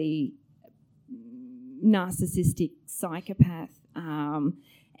incredibly narcissistic psychopath.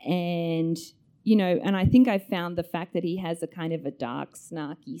 And I think I found the fact that he has a kind of a dark,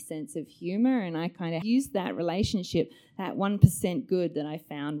 snarky sense of humor, and I kind of used that relationship, that 1% good that I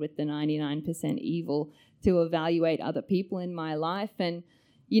found with the 99% evil, to evaluate other people in my life. And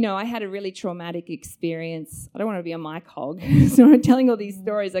I had a really traumatic experience. I don't want to be a mic hog, so I'm telling all these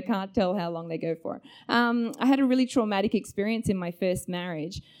stories. I can't tell how long they go for. I had a really traumatic experience in my first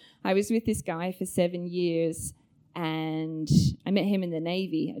marriage. I was with this guy for 7 years, and I met him in the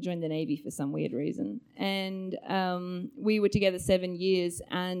Navy. I joined the Navy for some weird reason. And we were together 7 years,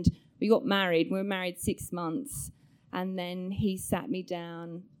 and we got married. We were married 6 months, and then he sat me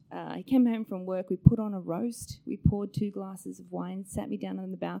down. He came home from work, we put on a roast, we poured 2 glasses of wine, sat me down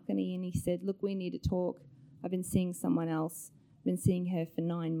on the balcony, and he said, look, we need to talk. I've been seeing someone else. I've been seeing her for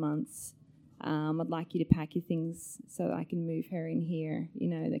 9 months. I'd like you to pack your things so that I can move her in here,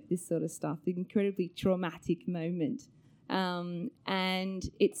 like this sort of stuff. The incredibly traumatic moment. And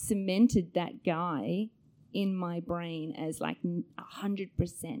it cemented that guy in my brain as like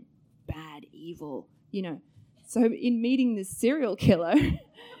 100% bad, evil, So in meeting this serial killer,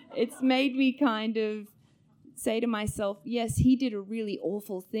 it's made me kind of say to myself, yes, he did a really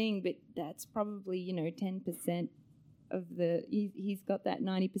awful thing, but that's probably, 10% of he's got that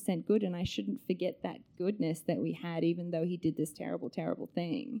 90% good, and I shouldn't forget that goodness that we had, even though he did this terrible, terrible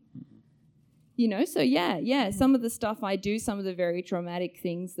thing. So some of the stuff I do, some of the very traumatic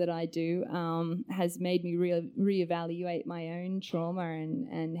things that I do has made me reevaluate my own trauma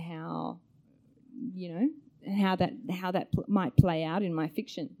and how, how that might play out in my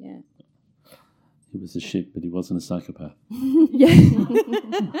fiction. Yeah. He was a shit, but he wasn't a psychopath. Yeah,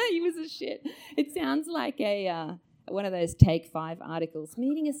 he was a shit. It sounds like one of those Take 5 articles.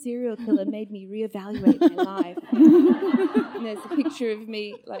 Meeting a serial killer made me reevaluate my life. And there's a picture of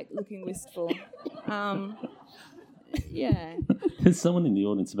me like looking wistful. Yeah. There's someone in the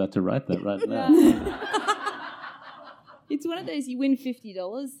audience about to write that right now. It's one of those, you win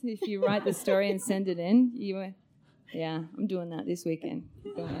 $50 if you write the story and send it in. I'm doing that this weekend.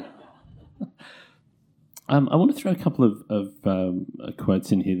 I want to throw a couple of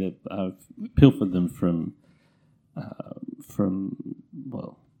quotes in here that I've pilfered them from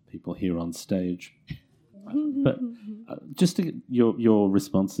people here on stage. But just to get your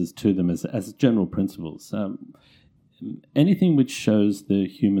responses to them as general principles. Anything which shows the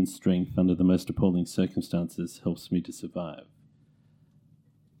human strength under the most appalling circumstances helps me to survive.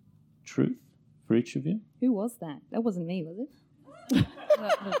 Truth for each of you? Who was that? That wasn't me, was it?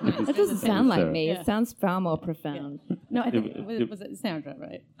 That doesn't sound like me. Yeah. It sounds far more profound. Yeah. No, I think was it Sandra,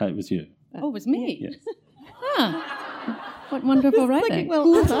 right? It was you. Oh, it was me? Yes. What wonderful writing.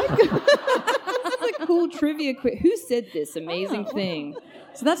 That's a cool trivia quiz. Who said this amazing thing?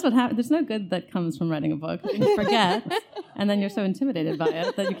 So that's what happens. There's no good that comes from writing a book. You forget, and then you're so intimidated by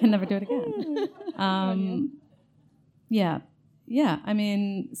it that you can never do it again. Yeah. I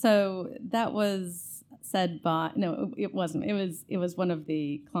mean, so that was said by, no, it wasn't. It was one of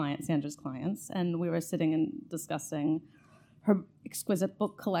the clients, Sandra's clients, and we were sitting and discussing her exquisite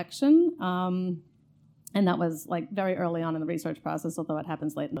book collection. And that was like very early on in the research process, although it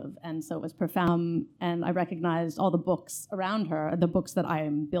happens late. And so it was profound. And I recognized all the books around her, the books that I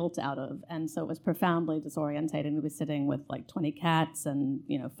am built out of. And so it was profoundly disorientating. We were sitting with like 20 cats and,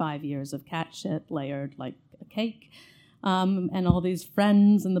 5 years of cat shit layered like a cake. And all these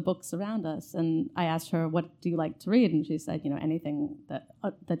friends and the books around us. And I asked her, what do you like to read? And she said, anything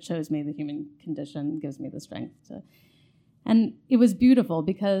that shows me the human condition, gives me the strength to. And it was beautiful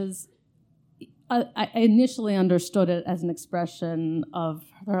because I initially understood it as an expression of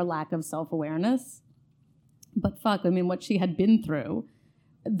her lack of self-awareness. But fuck, I mean, what she had been through,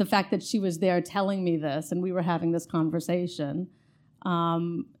 the fact that she was there telling me this and we were having this conversation,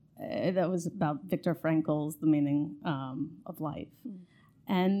 that was about Viktor Frankl's The Meaning of Life.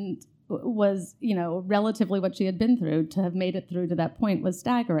 And was, relatively what she had been through, to have made it through to that point was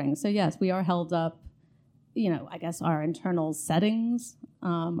staggering. So yes, we are held up, I guess our internal settings,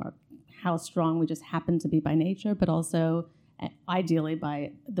 or how strong we just happen to be by nature, but also ideally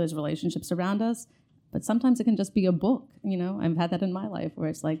by those relationships around us. But sometimes it can just be a book, I've had that in my life where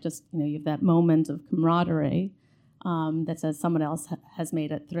it's like just, you have that moment of camaraderie that says someone else has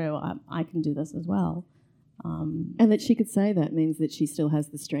made it through. I can do this as well. And that she could say that means that she still has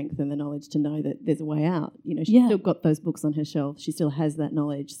the strength and the knowledge to know that there's a way out. She's still got those books on her shelf. She still has that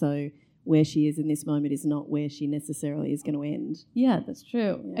knowledge. So where she is in this moment is not where she necessarily is going to end. Yeah, that's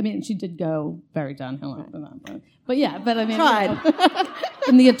true. Yeah. I mean, she did go very downhill after that. But I mean,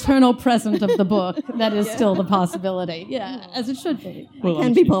 in the eternal present of the book, that is still the possibility. Yeah, as it should be. Well, it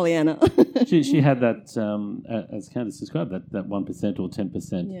can be Pollyanna. she had that, as Candice described, that 1% or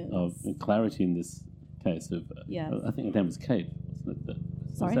 10% of clarity in this case of, I think her name was Kate, wasn't it?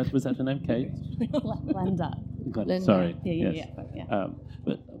 Sorry? Was that her name, Kate? Glenda. Sorry. Yeah.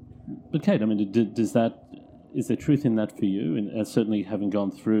 But Kate, I mean, is there truth in that for you? And certainly having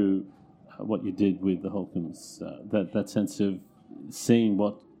gone through what you did with the Holcombs, that sense of seeing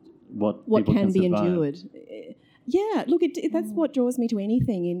what people can be survive. Endured. Yeah, look, that's what draws me to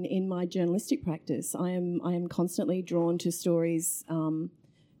anything in my journalistic practice. I am constantly drawn to stories,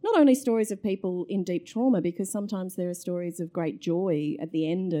 not only stories of people in deep trauma, because sometimes there are stories of great joy at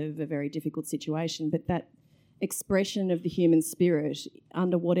the end of a very difficult situation, but that expression of the human spirit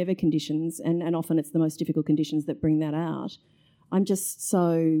under whatever conditions, and often it's the most difficult conditions that bring that out. I'm just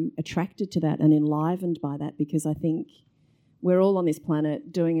so attracted to that and enlivened by that, because I think we're all on this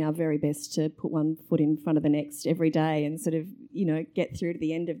planet doing our very best to put one foot in front of the next every day and sort of, get through to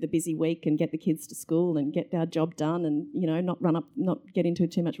the end of the busy week and get the kids to school and get our job done and, not get into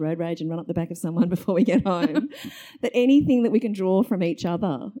too much road rage and run up the back of someone before we get home. But anything that we can draw from each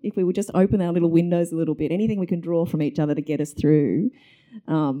other, if we would just open our little windows a little bit, anything we can draw from each other to get us through,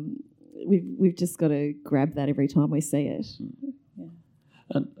 we've just got to grab that every time we see it.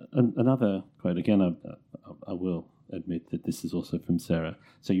 Yeah. Another quote, again, I will admit that this is also from Sarah,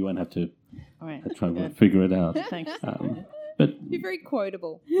 so you won't have to try and figure it out. Thanks. But you're very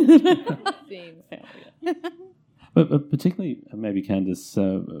quotable. Themes. But particularly, maybe Candice,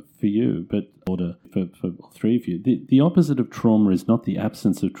 for you, but order for all three of you, the opposite of trauma is not the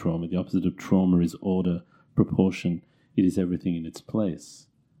absence of trauma. The opposite of trauma is order, proportion. It is everything in its place.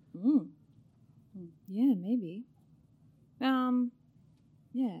 Yeah, maybe.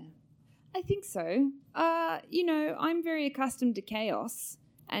 Yeah. I think so. I'm very accustomed to chaos,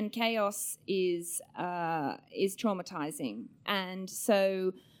 and chaos is traumatizing. And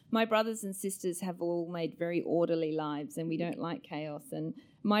so my brothers and sisters have all made very orderly lives, and we don't like chaos. And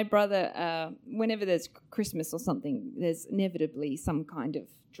my brother, whenever there's Christmas or something, there's inevitably some kind of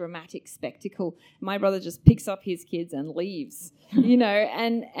dramatic spectacle. My brother just picks up his kids and leaves, and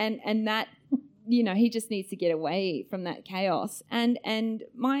that. He just needs to get away from that chaos. And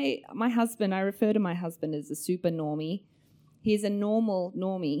my husband, I refer to my husband as a super normie. He's a normal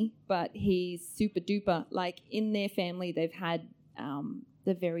normie, but he's super duper. Like, in their family, they've had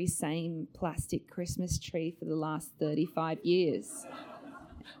the very same plastic Christmas tree for the last 35 years.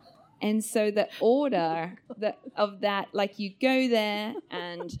 And so the order of that, like, you go there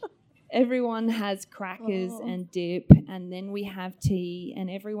and everyone has crackers and dip, and then we have tea, and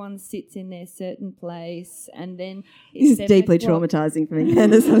everyone sits in their certain place, and then it's deeply traumatizing for me,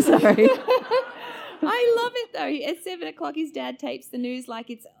 Candice. I'm sorry. I love it though. At 7:00, his dad tapes the news like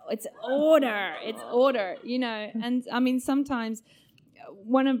it's order. It's order, And I mean, sometimes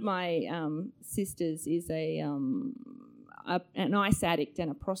one of my sisters is an ice addict and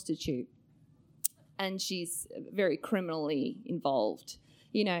a prostitute, and she's very criminally involved.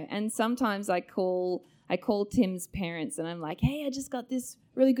 And sometimes I call Tim's parents and I'm like, hey, I just got this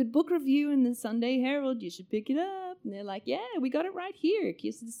really good book review in the Sunday Herald. You should pick it up. And they're like, yeah, we got it right here.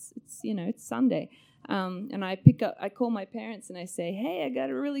 It's Sunday. And I call my parents and I say, hey, I got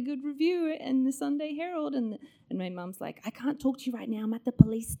a really good review in the Sunday Herald. And my mum's like, I can't talk to you right now. I'm at the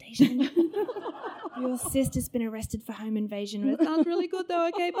police station. Your sister's been arrested for home invasion. It sounds really good though.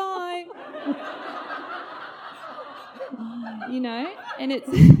 Okay, bye. And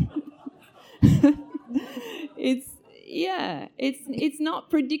it's Yeah, it's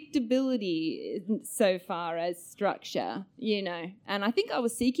not predictability so far as structure, you know. And I think I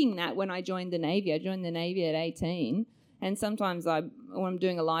was seeking that when I joined the Navy. I joined the Navy at 18, and sometimes when I'm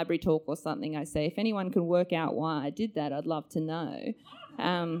doing a library talk or something, I say, if anyone can work out why I did that, I'd love to know.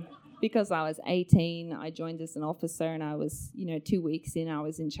 Because I was 18, I joined as an officer, and I was, 2 weeks in, I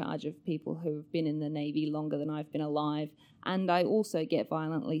was in charge of people who have been in the Navy longer than I've been alive, and I also get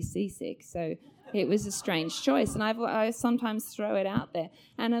violently seasick. So it was a strange choice, and I sometimes throw it out there.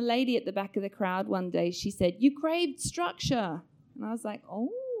 And a lady at the back of the crowd one day, she said, "You craved structure." And I was like,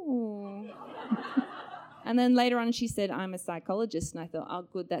 oh. And then later on she said, "I'm a psychologist." And I thought, oh,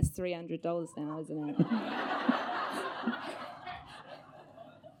 good, that's $300 now, isn't it?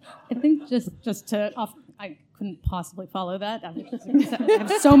 I think just to I couldn't possibly follow that. I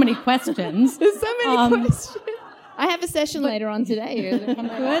have so many questions. There's so many questions. I have a session later on today. Good.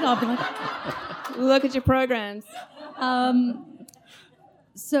 I'll be like, look at your programs.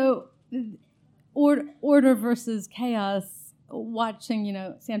 So order versus chaos. Watching,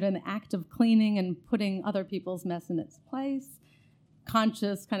 Sandra in the act of cleaning and putting other people's mess in its place.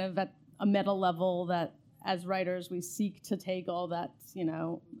 Conscious, kind of at a meta level that, as writers, we seek to take all that,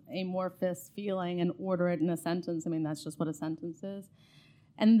 amorphous feeling and order it in a sentence. I mean, that's just what a sentence is.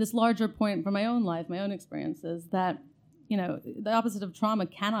 And this larger point from my own life, my own experiences, that, the opposite of trauma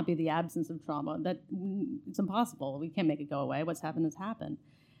cannot be the absence of trauma. That it's impossible. We can't make it go away. What's happened has happened.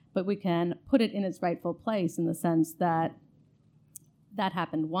 But we can put it in its rightful place in the sense that that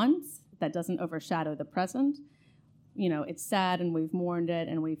happened once. That doesn't overshadow the present. It's sad and we've mourned it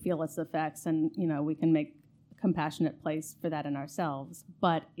and we feel its effects, and, we can make a compassionate place for that in ourselves,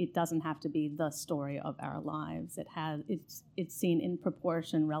 but it doesn't have to be the story of our lives. It's seen in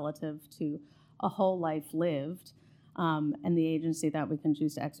proportion relative to a whole life lived, and the agency that we can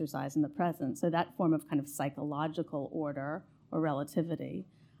choose to exercise in the present. So that form of kind of psychological order or relativity,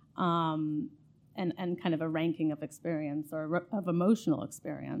 and kind of a ranking of experience or of emotional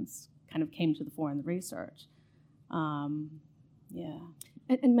experience kind of came to the fore in the research. And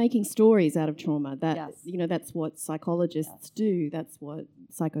making stories out of trauma. Yes. That's what psychologists do. That's what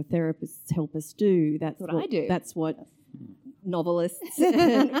psychotherapists help us do. That's what I do. That's what novelists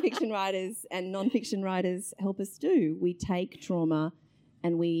and fiction writers and non-fiction writers help us do. We take trauma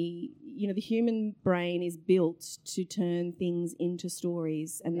and the human brain is built to turn things into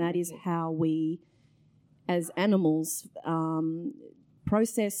stories, and that is how we, as animals,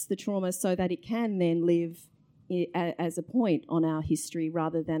 process the trauma so that it can then live as a point on our history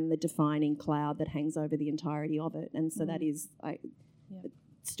rather than the defining cloud that hangs over the entirety of it. And so that is,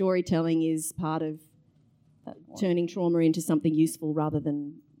 storytelling is part of turning trauma into something useful rather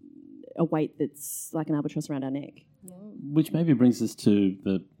than a weight that's like an albatross around our neck. Which maybe brings us to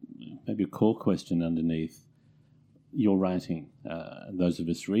maybe a core question underneath your writing, and those of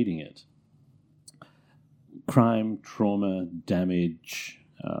us reading it. Crime, trauma, damage,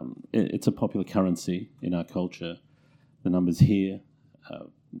 it's a popular currency in our culture. The numbers here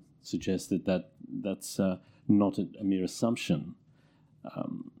suggest that's not a mere assumption.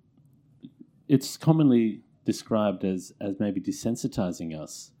 It's commonly described as maybe desensitizing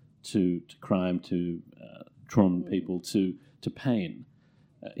us to crime, to trauma people, to pain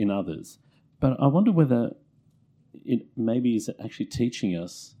in others. But I wonder whether it maybe is actually teaching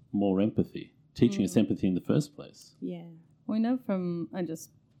us more empathy, teaching us empathy in the first place. Yeah. We know from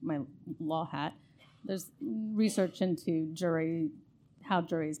my law hat, there's research into how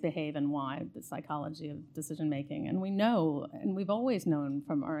juries behave and why, the psychology of decision making. And we know, and we've always known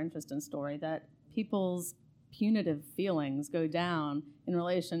from our interest in story, that people's punitive feelings go down in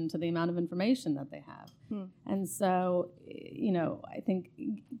relation to the amount of information that they have. And so, I think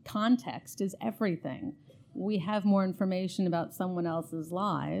context is everything. We have more information about someone else's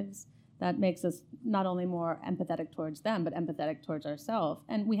lives. That makes us not only more empathetic towards them, but empathetic towards ourselves.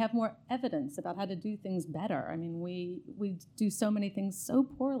 And we have more evidence about how to do things better. I mean, we do so many things so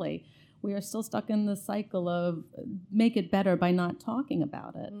poorly. We are still stuck in the cycle of make it better by not talking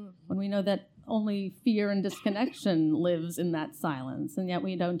about it, when we know that only fear and disconnection lives in that silence. And yet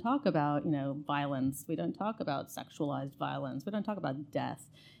we don't talk about, violence. We don't talk about sexualized violence. We don't talk about death.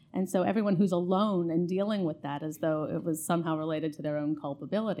 And so everyone who's alone and dealing with that as though it was somehow related to their own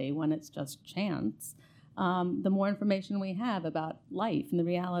culpability when it's just chance, the more information we have about life and the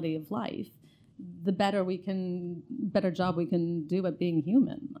reality of life, the better job we can do at being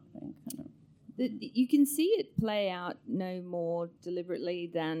human, I think. You can see it play out no more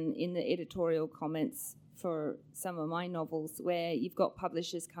deliberately than in the editorial comments for some of my novels, where you've got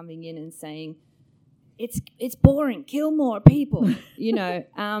publishers coming in and saying, it's boring. Kill more people, you know.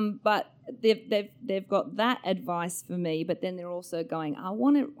 But they've got that advice for me. But then they're also going, I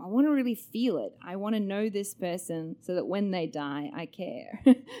want to really feel it. I want to know this person so that when they die, I care.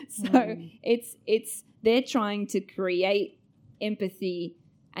 So it's they're trying to create empathy,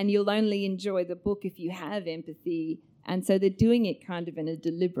 and you'll only enjoy the book if you have empathy. And so they're doing it kind of in a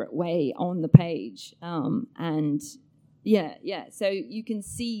deliberate way on the page. And so you can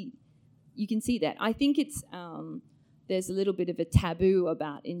see that. I think it's there's a little bit of a taboo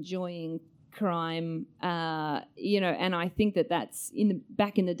about enjoying crime, you know, and I think that's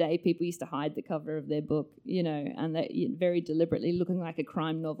back in the day, people used to hide the cover of their book, you know, and that very deliberately looking like a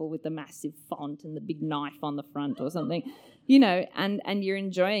crime novel with the massive font and the big knife on the front or something, you know, and you're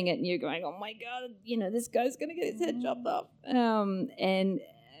enjoying it and you're going, oh my God, you know, this guy's going to get his head chopped off.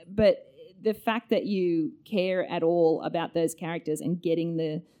 But the fact that you care at all about those characters and getting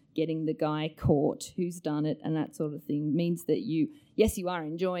the guy caught who's done it and that sort of thing means that you are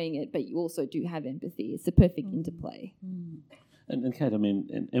enjoying it, but you also do have empathy. It's the perfect interplay. And Kate, I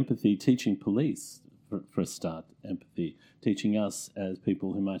mean, empathy, teaching police, for a start, empathy, teaching us as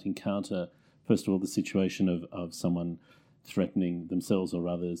people who might encounter, first of all, the situation of someone threatening themselves or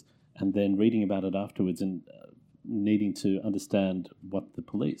others, and then reading about it afterwards and needing to understand what the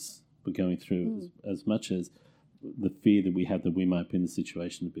police were going through as much as the fear that we have that we might be in the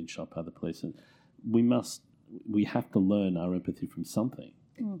situation of being shot by the police. And we have to learn our empathy from something.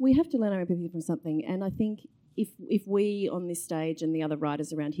 We have to learn our empathy from something. And I think if we on this stage and the other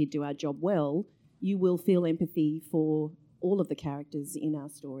writers around here do our job well, you will feel empathy for all of the characters in our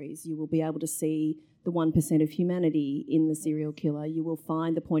stories. You will be able to see the 1% of humanity in the serial killer. You will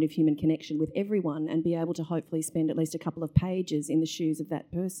find the point of human connection with everyone and be able to hopefully spend at least a couple of pages in the shoes of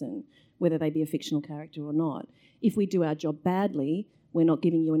that person, whether they be a fictional character or not. If we do our job badly, we're not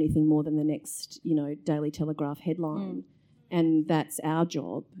giving you anything more than the next, you know, Daily Telegraph headline. And that's our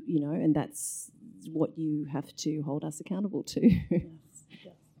job, you know, and that's what you have to hold us accountable to.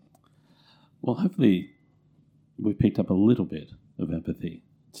 Well, hopefully we picked up a little bit of empathy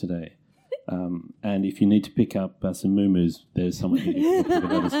today. And if you need to pick up some moo-moos, there's someone who you can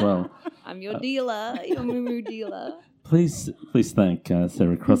look at as well. I'm your dealer, your moo-moo dealer. Please thank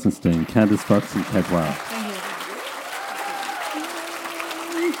Sarah Krossenstein, Candace Fox and Kate Weil.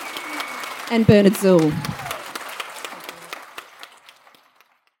 And Bernard Zuhl.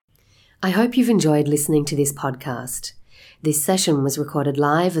 I hope you've enjoyed listening to this podcast. This session was recorded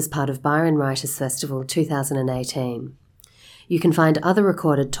live as part of Byron Writers Festival 2018. You can find other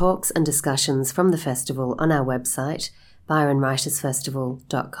recorded talks and discussions from the festival on our website,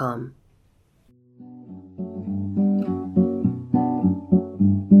 byronwritersfestival.com.